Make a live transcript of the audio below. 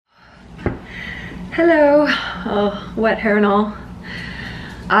Hello. Oh, wet hair and all.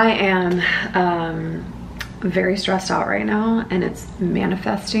 I am very stressed out right now, and it's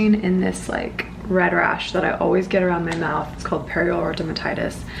manifesting in this like red rash that I always get around my mouth. It's called perioral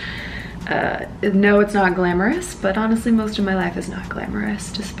dermatitis. No, it's not glamorous, but honestly most of my life is not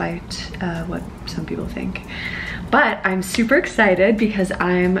glamorous, despite what some people think. But I'm super excited because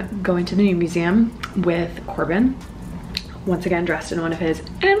I'm going to the new museum with Corbin. Once again, dressed in one of his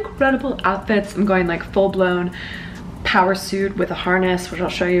incredible outfits. I'm going like full-blown power suit with a harness, which I'll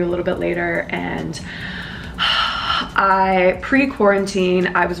show you a little bit later. And pre-quarantine,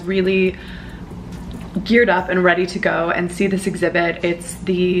 I was really geared up and ready to go and see this exhibit. It's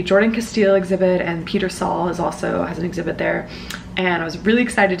the Jordan Casteel exhibit, and Peter Saul has an exhibit there. And I was really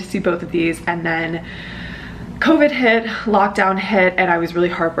excited to see both of these. And then COVID hit, lockdown hit, and I was really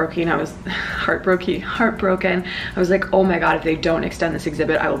heartbroken. I was heartbroken. I was like, oh my God, if they don't extend this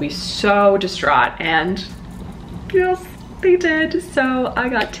exhibit, I will be so distraught. And yes, they did. So I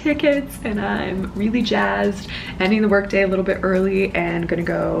got tickets and I'm really jazzed, ending the workday a little bit early and gonna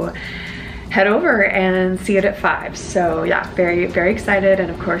go head over and see it at 5. So yeah, very, very excited.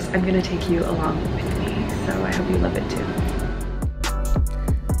 And of course, I'm gonna take you along with me. So I hope you love it too.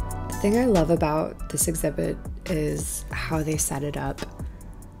 The thing I love about this exhibit is how they set it up,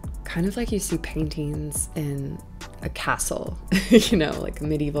 kind of like you see paintings in a castle, you know, like a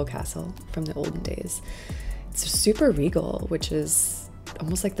medieval castle from the olden days. It's super regal, which is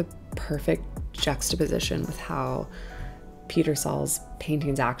almost like the perfect juxtaposition with how Peter Saul's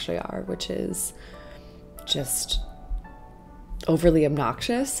paintings actually are, which is just overly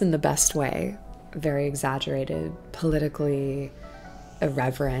obnoxious in the best way, very exaggerated, politically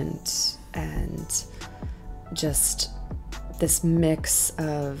irreverent, and just this mix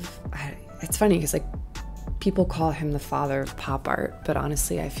of, it's funny because like people call him the father of pop art, but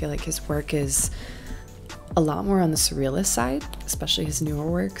honestly I feel like his work is a lot more on the surrealist side, especially his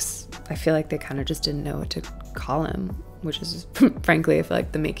newer works. I feel like they kind of just didn't know what to call him, which is frankly I feel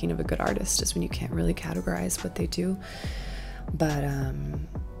like the making of a good artist is when you can't really categorize what they do. But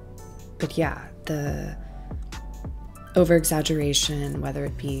yeah, the over-exaggeration, whether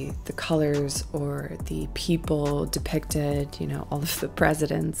it be the colors or the people depicted, you know, all of the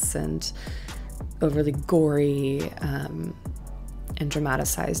presidents, and overly gory and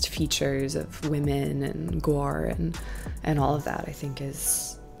dramatized features of women and gore and all of that, I think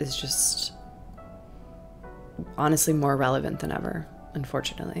is just honestly more relevant than ever,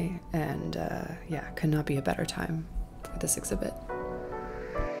 unfortunately. And yeah, could not be a better time for this exhibit.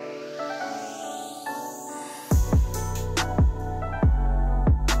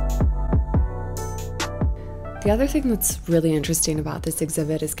 The other thing that's really interesting about this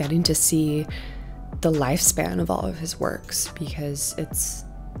exhibit is getting to see the lifespan of all of his works, because it's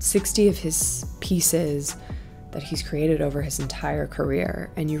 60 of his pieces that he's created over his entire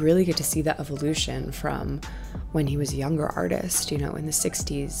career, and you really get to see the evolution from when he was a younger artist, you know, in the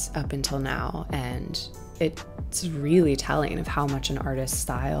 60s up until now. And it's really telling of how much an artist's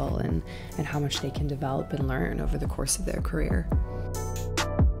style and how much they can develop and learn over the course of their career.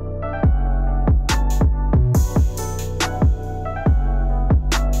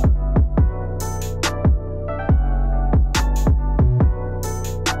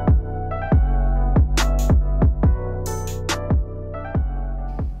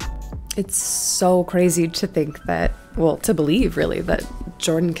 It's so crazy to think that, well, to believe really, that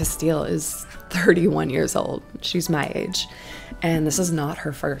Jordan Casteel is 31 years old. She's my age. And this is not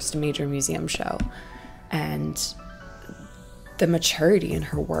her first major museum show. And the maturity in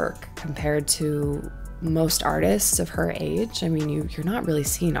her work compared to most artists of her age, I mean, you're not really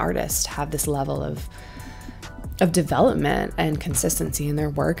seeing artists have this level of development and consistency in their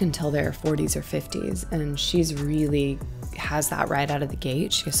work until their 40s or 50s. And she's really has that right out of the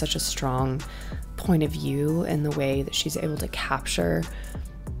gate. She has such a strong point of view in the way that she's able to capture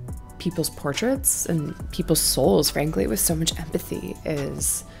people's portraits and people's souls, frankly, with so much empathy.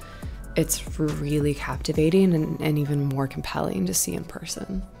 It's really captivating and even more compelling to see in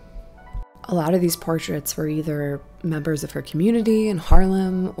person. A lot of these portraits were either members of her community in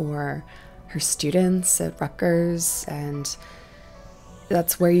Harlem or her students at Rutgers, and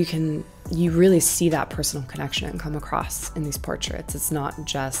that's where you really see that personal connection come across in these portraits. It's not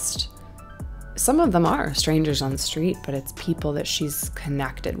just, some of them are strangers on the street, but it's people that she's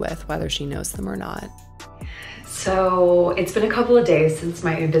connected with, whether she knows them or not. So it's been a couple of days since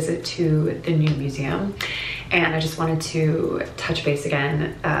my visit to the new museum, and I just wanted to touch base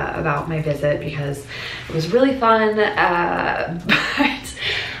again about my visit because it was really fun, but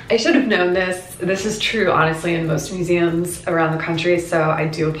I should have known this. This is true, honestly, in most museums around the country, so I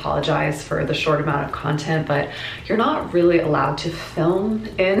do apologize for the short amount of content, but you're not really allowed to film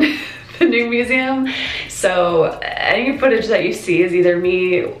in the new museum. So any footage that you see is either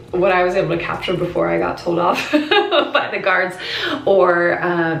me, what I was able to capture before I got told off by the guards, or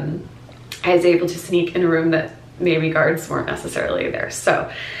I was able to sneak in a room that maybe guards weren't necessarily there. So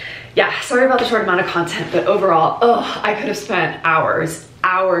yeah, sorry about the short amount of content, but overall, oh, I could have spent hours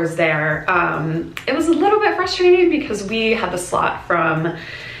there. It was a little bit frustrating because we had the slot from,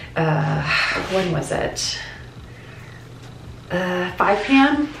 when was it? 5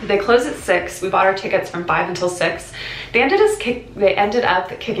 p.m. They closed at 6. We bought our tickets from 5 until 6. They ended up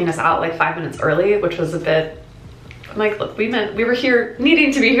kicking us out like 5 minutes early, which was a bit, I'm like, look, we were here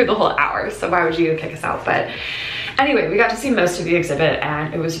needing to be here the whole hour, so why would you kick us out? But anyway, we got to see most of the exhibit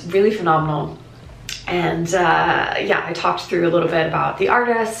and it was really phenomenal. And yeah, I talked through a little bit about the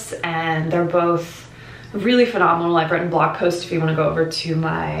artists, and they're both really phenomenal. I've written blog posts if you want to go over to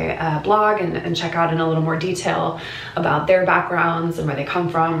my blog and check out in a little more detail about their backgrounds and where they come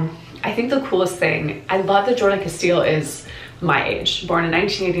from. I think the coolest thing, I love that Jordan Casteel is my age, born in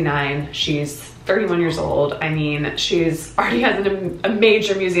 1989. She's 31 years old. I mean, she's already has a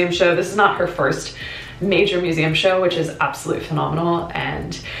major museum show. This is not her first major museum show, which is absolutely phenomenal.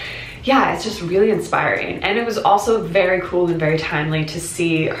 And yeah, it's just really inspiring. And it was also very cool and very timely to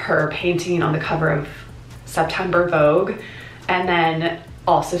see her painting on the cover of September Vogue, and then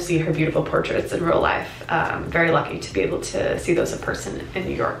also see her beautiful portraits in real life. Very lucky to be able to see those in person in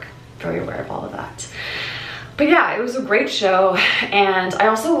New York. Very aware of all of that. But yeah, it was a great show. And I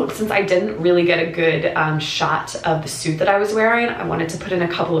also, since I didn't really get a good shot of the suit that I was wearing, I wanted to put in a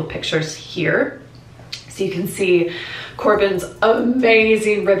couple of pictures here so you can see Corbin's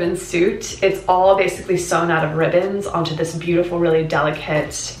amazing ribbon suit. It's all basically sewn out of ribbons onto this beautiful, really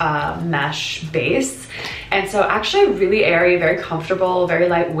delicate mesh base. And so actually really airy, very comfortable, very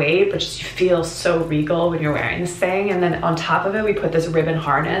lightweight, but just you feel so regal when you're wearing this thing. And then on top of it, we put this ribbon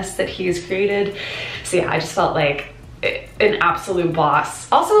harness that he's created. So yeah, I just felt like an absolute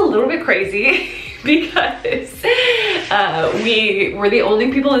boss. Also a little bit crazy because we were the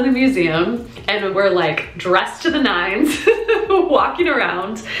only people in the museum, and we're like dressed to the nines, walking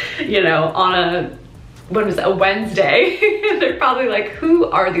around, you know, on a, what was it, a Wednesday. They're probably like, who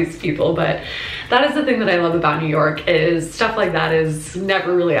are these people? But that is the thing that I love about New York, is stuff like that is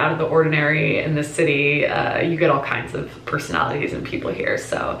never really out of the ordinary in this city. You get all kinds of personalities and people here.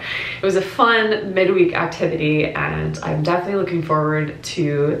 So it was a fun midweek activity, and I'm definitely looking forward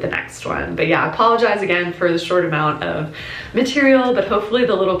to the next one. But yeah, I apologize again for the short amount of material, but hopefully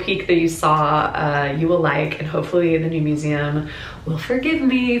the little peek that you saw you will like, and hopefully the new museum will forgive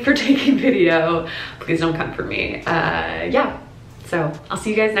me for taking video. Please don't come for me. Yeah, so I'll see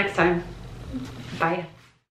you guys next time. Bye.